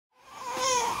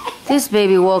This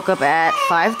baby woke up at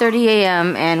 5:30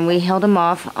 a.m. and we held him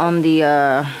off on the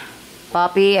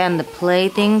boppy and the play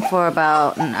thing for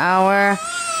about an hour.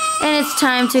 And it's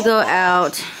time to go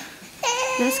out.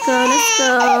 Let's go, let's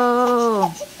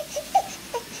go.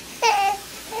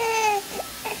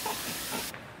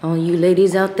 All you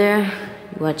ladies out there,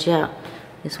 watch out.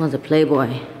 This one's a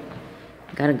playboy.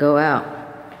 Gotta go out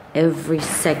every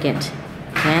second.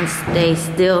 Can't stay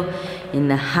still in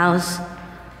the house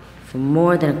for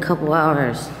more than a couple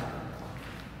hours.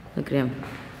 Look at him.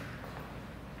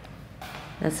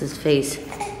 That's his face.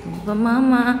 But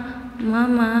mama,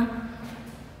 mama.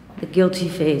 The guilty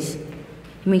face.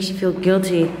 It makes you feel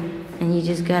guilty. And you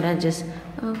just gotta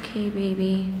okay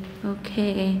baby,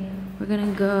 okay, we're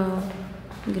gonna go.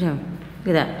 Look at him,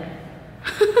 look at that.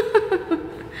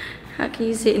 How can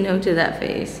you say no to that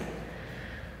face?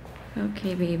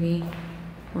 Okay baby,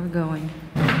 we're going.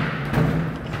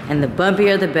 And the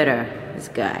bumpier the better, this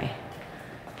guy.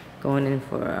 Going in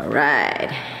for a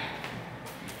ride.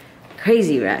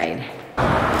 Crazy ride.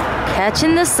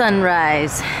 Catching the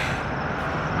sunrise.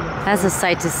 That's a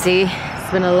sight to see.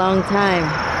 It's been a long time.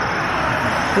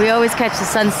 We always catch the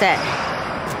sunset.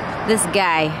 This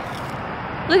guy.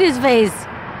 Look at his face.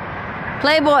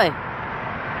 Playboy.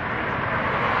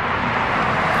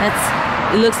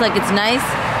 It looks like it's nice,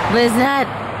 but it's not.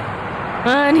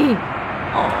 Honey.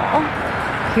 Oh.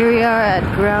 Here we are at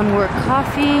Groundwork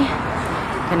Coffee.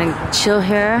 Gonna chill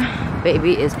here.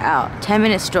 Baby is out.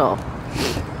 10-minute stroll.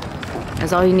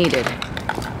 That's all he needed.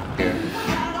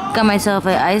 Got myself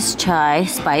an iced chai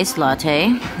spice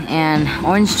latte and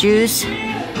orange juice.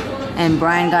 And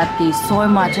Brian got the soy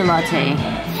matcha latte.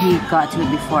 He got to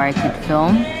it before I could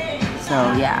film. So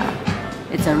yeah,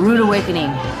 it's a rude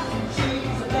awakening.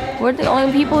 We're the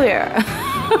only people here.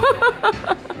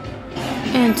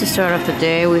 And to start off the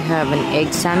day, we have an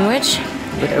egg sandwich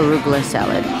with arugula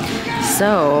salad.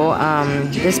 So,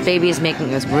 this baby is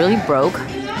making us really broke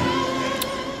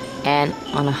and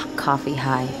on a coffee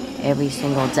high every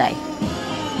single day.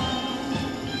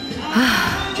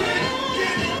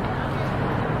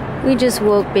 We just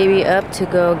woke baby up to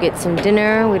go get some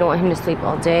dinner. We don't want him to sleep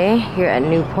all day here at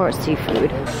Newport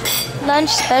Seafood. Lunch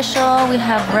special, we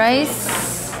have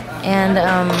rice and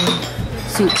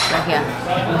soup right here.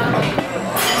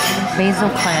 Basil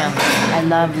clam. I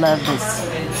love this.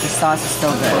 The sauce is so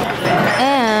good.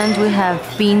 And we have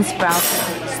bean sprouts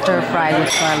stir fried with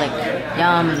garlic.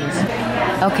 Yums.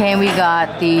 Okay, we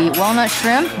got the walnut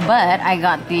shrimp, but I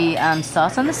got the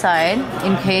sauce on the side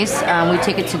in case we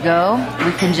take it to go.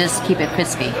 We can just keep it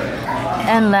crispy.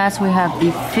 And last we have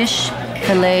the fish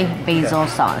fillet basil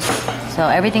sauce. So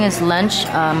everything is lunch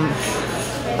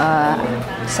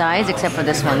size except for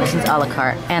this one. This is a la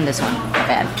carte, and this one.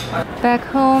 Bad. Back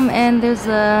home, and there's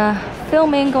a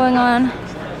filming going on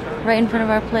right in front of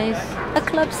our place. A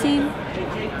club scene.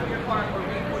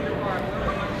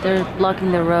 They're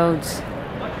blocking the roads.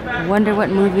 I wonder what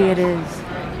movie it is.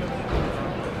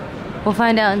 We'll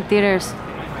find out in theaters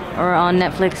or on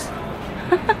Netflix.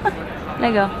 There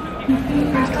you go.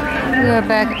 We are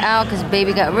back out because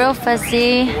baby got real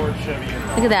fussy.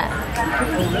 Look at that.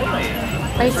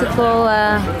 Bicycle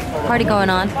party going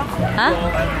on. Huh?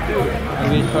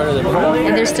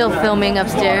 And they're still filming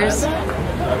upstairs.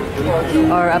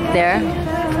 Or up there.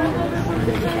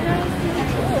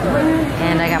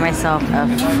 And I got myself a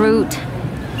fruit.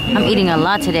 I'm eating a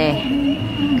lot today.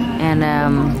 And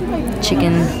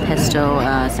chicken pesto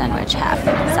sandwich, half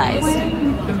size.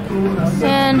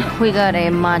 And we got a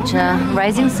matcha,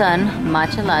 Rising Sun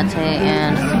matcha latte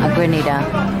and a granita.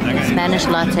 Spanish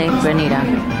latte granita.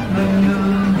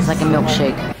 It's like a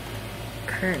milkshake.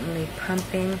 Currently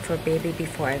pumping for baby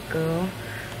before I go.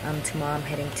 Tomorrow I'm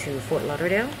heading to Fort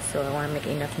Lauderdale, so I want to make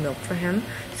enough milk for him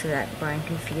so that Brian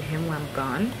can feed him while I'm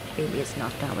gone. Baby is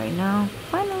knocked out right now.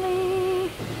 Finally!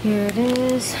 Here it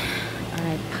is.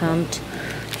 I pumped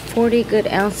 40 good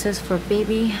ounces for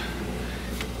baby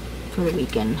for the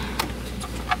weekend.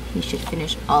 He should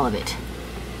finish all of it.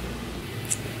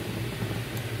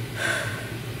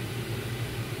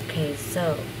 Okay,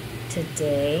 so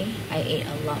today I ate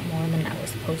a lot more than I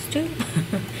was supposed to.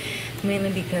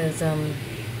 Mainly because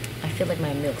I feel like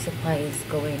my milk supply is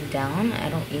going down. I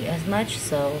don't eat as much,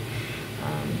 so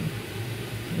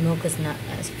milk is not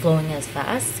as flowing as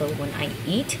fast. So when I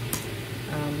eat,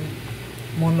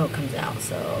 more milk comes out.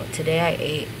 So today I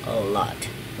ate a lot,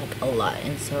 like a lot,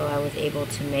 and so I was able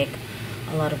to make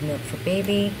a lot of milk for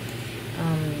baby.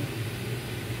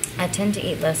 I tend to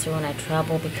eat lesser when I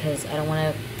travel because I don't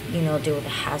want to, deal with the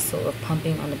hassle of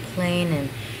pumping on the plane, and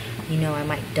I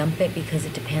might dump it because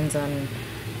it depends on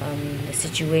the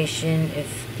situation.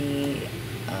 If the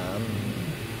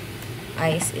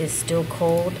ice is still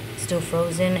cold, still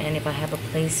frozen, and if I have a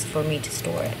place for me to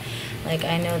store it. Like,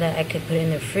 I know that I could put it in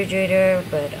the refrigerator,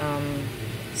 but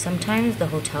sometimes the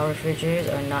hotel refrigerators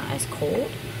are not as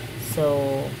cold,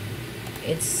 so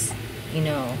it's, you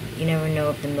know, you never know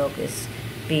if the milk is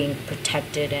being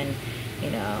protected and, you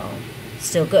know,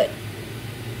 still good.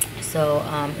 So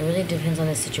it really depends on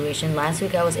the situation. Last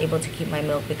week I was able to keep my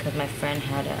milk because my friend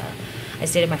had I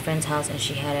stayed at my friend's house and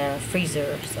she had a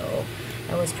freezer, so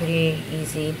that was pretty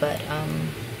easy. But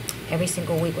every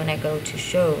single week when I go to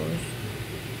shows,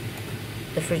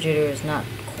 the refrigerator is not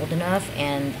cold enough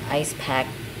and ice pack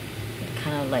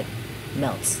kind of like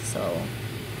melts, so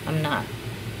I'm not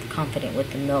confident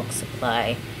with the milk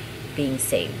supply being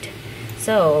saved.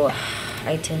 So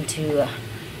I tend to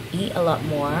eat a lot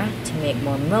more to make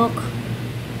more milk,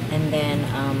 and then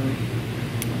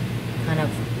kind of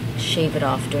shave it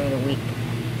off during the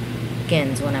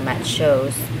weekends when I'm at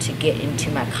shows to get into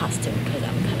my costume because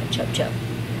I'm kind of chub.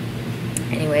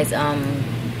 Anyways, I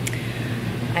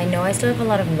know I still have a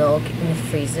lot of milk in the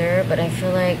freezer, but I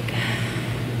feel like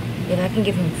if I can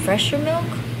give him fresher milk,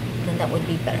 then that would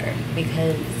be better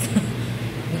because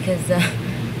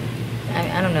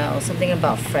I don't know, something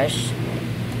about fresh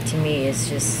to me is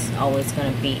just always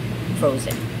gonna beat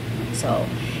frozen. So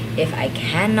if I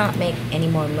cannot make any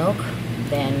more milk,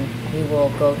 then we will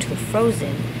go to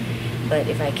frozen. But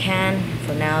if I can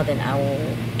for now, then I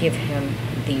will give him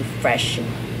the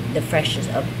freshest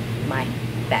of my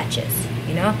batches,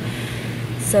 you know.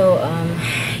 So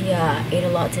yeah, I ate a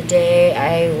lot today.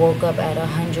 I woke up at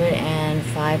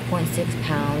 105.6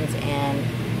 pounds and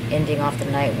ending off the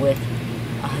night with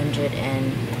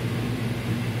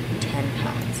 110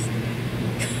 pounds.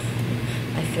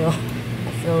 I feel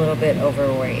a little bit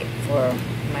overweight for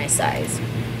my size.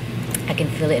 I can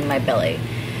feel it in my belly,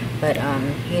 but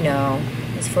you know,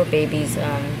 it's for baby's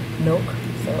milk,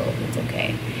 so it's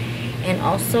okay. And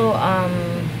also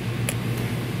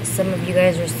some of you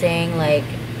guys were saying, like,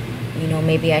 you know,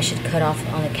 maybe I should cut off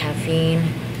on the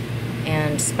caffeine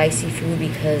and spicy food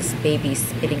because baby's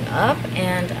spitting up,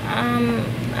 and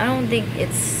I don't think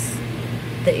it's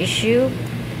the issue,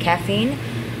 caffeine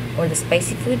or the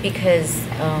spicy food, because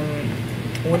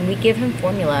when we give him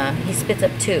formula, he spits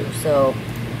up too, so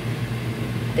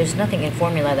there's nothing in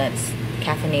formula that's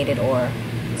caffeinated or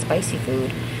spicy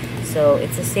food, so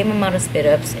it's the same amount of spit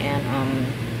ups. And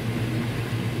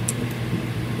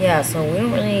yeah, so we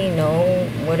don't really know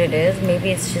what it is.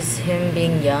 Maybe it's just him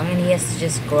being young and he has to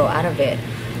just grow out of it.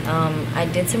 I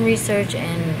did some research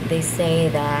and they say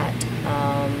that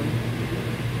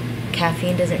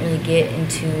caffeine doesn't really get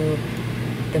into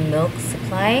the milk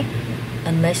supply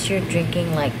unless you're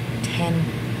drinking like 10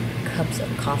 cups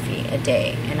of coffee a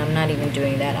day, and I'm not even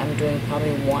doing that. I'm doing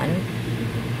probably 1,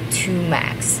 2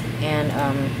 max, and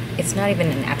it's not even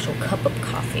an actual cup of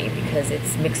coffee because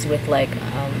it's mixed with like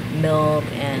milk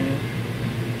and,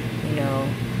 you know,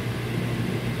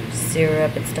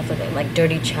 syrup and stuff like that, like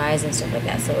dirty chais and stuff like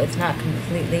that, so it's not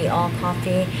completely all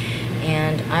coffee.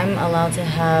 And I'm allowed to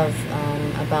have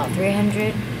about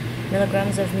 300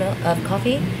 milligrams of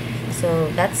coffee,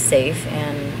 so that's safe,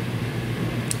 and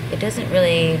it doesn't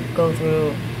really go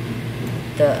through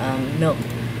the milk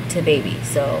to baby,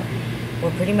 so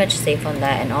we're pretty much safe on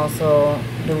that. And also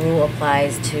the rule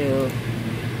applies to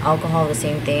alcohol. The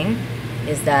same thing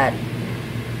is that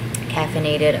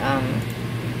caffeinated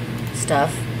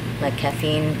stuff like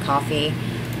caffeine, coffee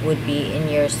would be in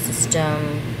your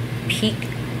system peak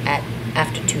at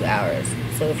after 2 hours.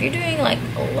 So if you're doing like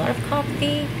a lot of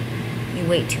coffee, you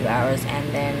wait 2 hours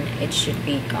and then it should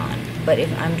be gone. But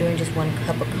if I'm doing just 1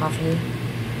 cup of coffee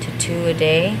to 2 a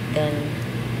day, then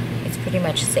it's pretty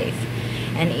much safe.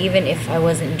 And even if I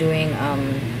wasn't doing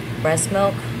breast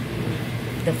milk,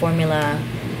 the formula,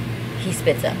 he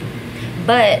spits up.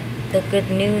 But the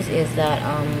good news is that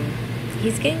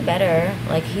he's getting better.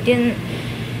 Like, he didn't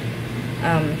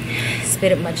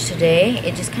spit up much today.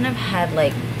 It just kind of had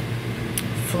like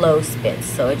flow spits,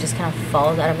 so it just kind of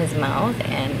falls out of his mouth,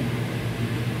 and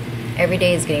every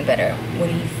day is getting better. When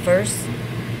he first,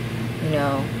 you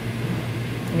know,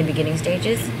 in the beginning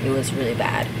stages, it was really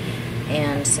bad,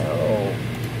 and so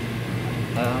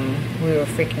we were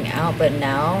freaking out. But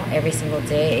now every single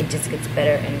day it just gets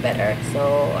better and better,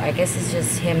 so I guess it's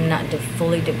just him not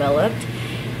fully developed.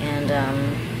 And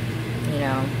you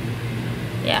know,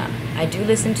 yeah, I do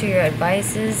listen to your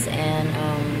advices and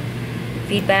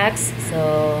feedbacks,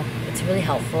 so it's really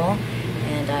helpful,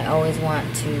 and I always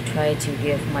want to try to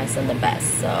give my son the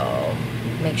best, so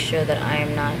make sure that I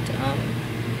am not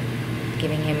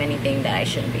giving him anything that I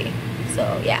shouldn't be.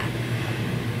 So yeah.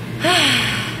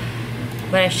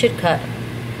 But I should cut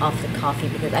off the coffee,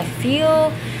 because I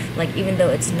feel like even though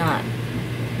it's not,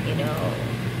 you know,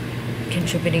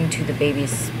 contributing to the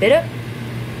baby's spit up,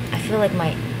 I feel like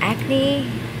my acne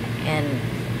and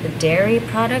the dairy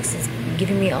products is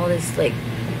giving me all this, like,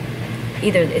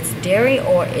 either it's dairy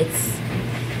or it's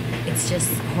just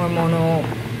hormonal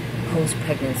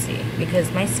post-pregnancy,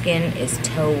 because my skin is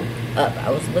toe up. I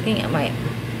was looking at my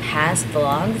past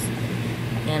vlogs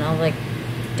and I was like,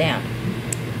 damn,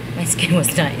 my skin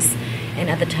was nice, and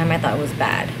at the time I thought it was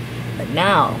bad, but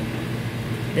now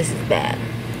this is bad.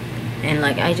 And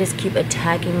like, I just keep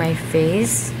attacking my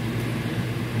face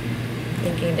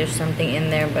thinking there's something in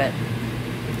there, but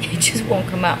it just won't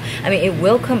come out. I mean, it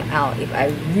will come out if I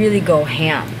really go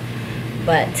ham,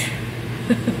 but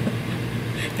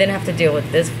then I have to deal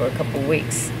with this for a couple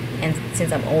weeks. And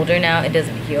since I'm older now, it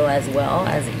doesn't heal as well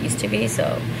as it used to be.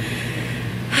 So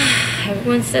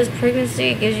everyone says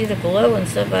pregnancy gives you the glow and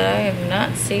stuff, but I have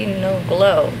not seen no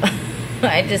glow.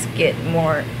 I just get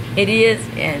more hideous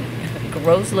and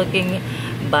gross looking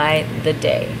by the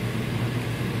day.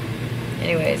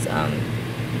 Anyways, I'm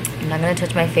not gonna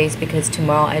touch my face because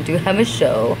tomorrow I do have a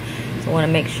show, so I want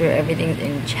to make sure everything's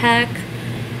in check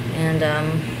and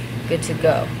good to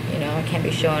go. You know, I can't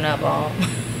be showing up all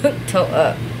toe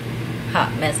up,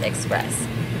 hot mess express.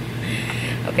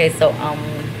 Okay, so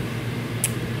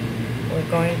we're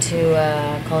going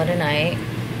to call it a night.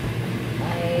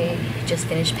 I just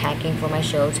finished packing for my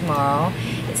show tomorrow.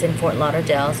 It's in Fort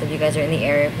Lauderdale, so if you guys are in the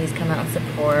area, please come out and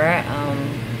support.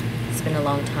 It's been a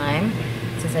long time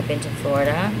since I've been to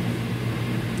Florida,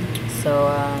 so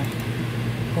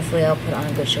hopefully I'll put on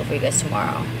a good show for you guys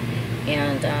tomorrow.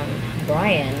 And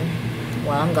Brian,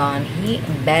 while I'm gone, he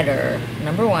better,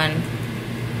 number one,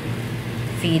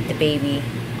 feed the baby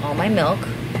all my milk,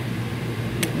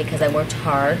 because I worked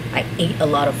hard. I ate a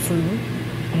lot of food,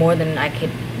 more than I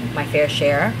could, my fair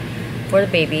share, for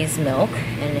the baby's milk,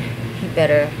 and he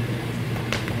better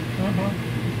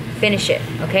finish it,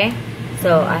 okay?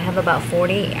 So I have about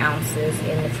 40 ounces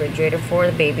in the refrigerator for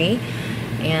the baby,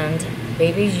 and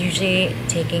baby's usually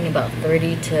taking about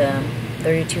 30 to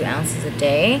 32 ounces a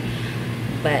day,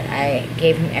 but I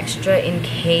gave him extra in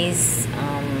case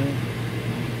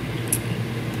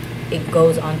it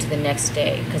goes on to the next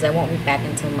day, because I won't be back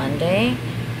until Monday,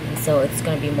 and so it's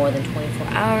going to be more than 24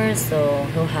 hours, so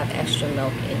he'll have extra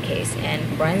milk in case.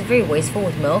 And Brian's very wasteful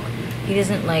with milk. He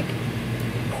doesn't like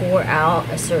pour out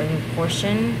a certain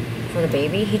portion for the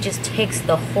baby. He just takes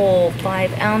the whole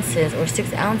 5 ounces or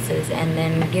 6 ounces and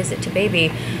then gives it to baby,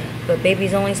 but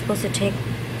baby's only supposed to take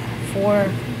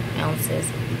 4 ounces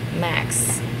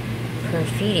max per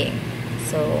feeding.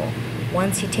 So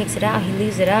once he takes it out, he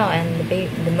leaves it out, and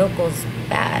the milk goes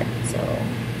bad. So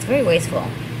it's very wasteful.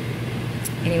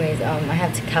 Anyways, I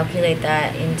have to calculate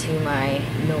that into my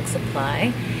milk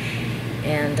supply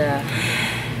and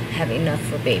have enough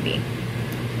for baby.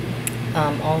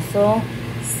 Also,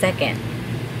 secondly,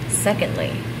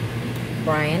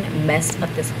 Brian messed up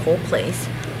this whole place.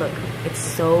 Look, it's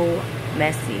so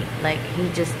messy. Like, he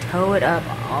just tore it up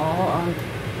all on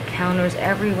counters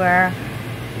everywhere,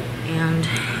 and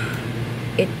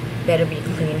it better be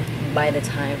clean by the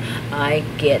time I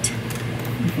get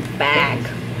back.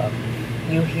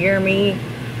 You hear me?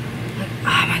 Like,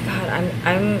 oh my god,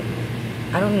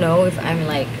 I don't know if I'm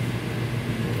like,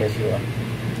 Yes, you are.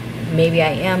 maybe I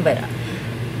am, but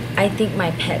I think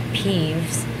my pet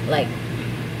peeves, like,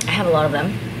 I have a lot of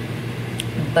them,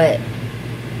 but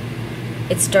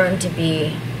it's starting to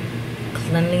be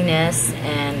cleanliness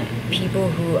and people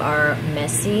who are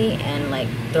messy and like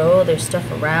throw their stuff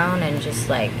around and just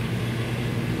like,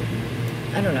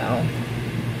 I don't know,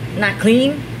 not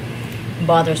clean,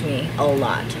 bothers me a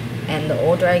lot. And the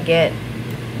older I get,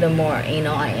 the more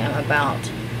anal I am about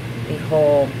the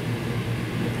whole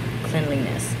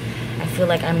cleanliness. I feel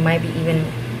like I might be even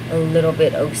a little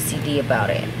bit OCD about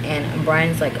it. And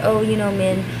Brian's like, oh, you know,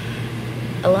 Min,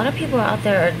 a lot of people out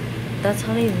there are, that's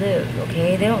how they live,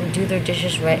 okay? They don't do their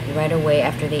dishes right away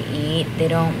after they eat. They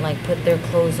don't like put their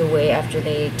clothes away after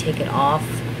they take it off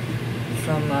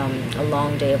from a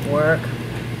long day of work.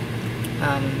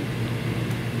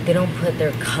 They don't put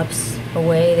their cups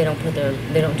away. They don't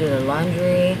do their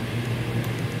laundry.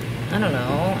 I don't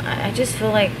know. I just feel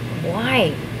like,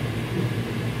 why?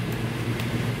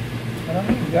 I don't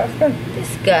know. You ask him.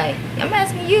 This guy. I'm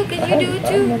asking you because you do it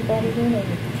too.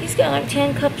 He's got like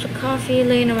 10 cups of coffee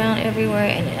laying around everywhere,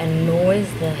 and it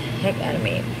annoys the heck out of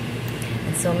me.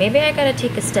 And so maybe I gotta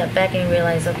take a step back and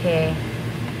realize, okay,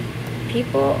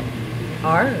 people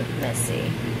are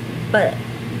messy, but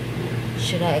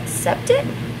should I accept it?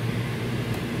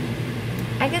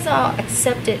 I guess I'll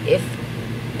accept it if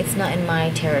it's not in my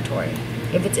territory.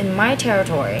 If it's in my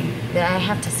territory, then I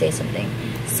have to say something.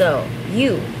 So,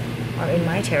 you are in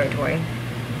my territory.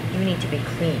 You need to be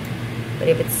clean. But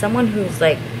if it's someone who's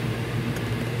like,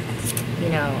 you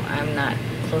know, I'm not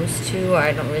close to or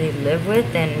I don't really live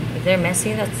with, then if they're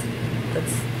messy, that's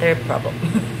their problem.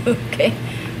 Okay?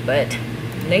 But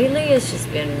lately it's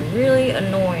just been really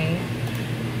annoying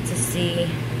to see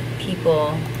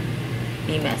people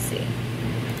be messy.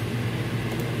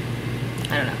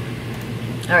 I don't know.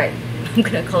 Alright, I'm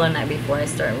gonna call it a night before I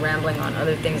start rambling on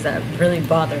other things that really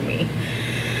bother me.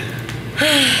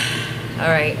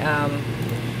 Alright,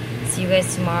 see you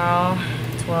guys tomorrow,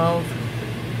 12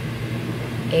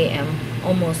 a.m.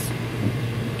 Almost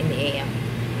in the a.m.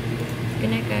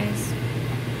 Good night, guys.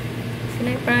 Good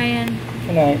night, Brian.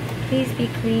 Good night. Please be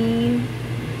clean.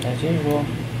 As usual.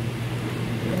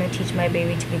 I'm gonna teach my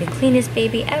baby to be the cleanest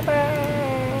baby ever.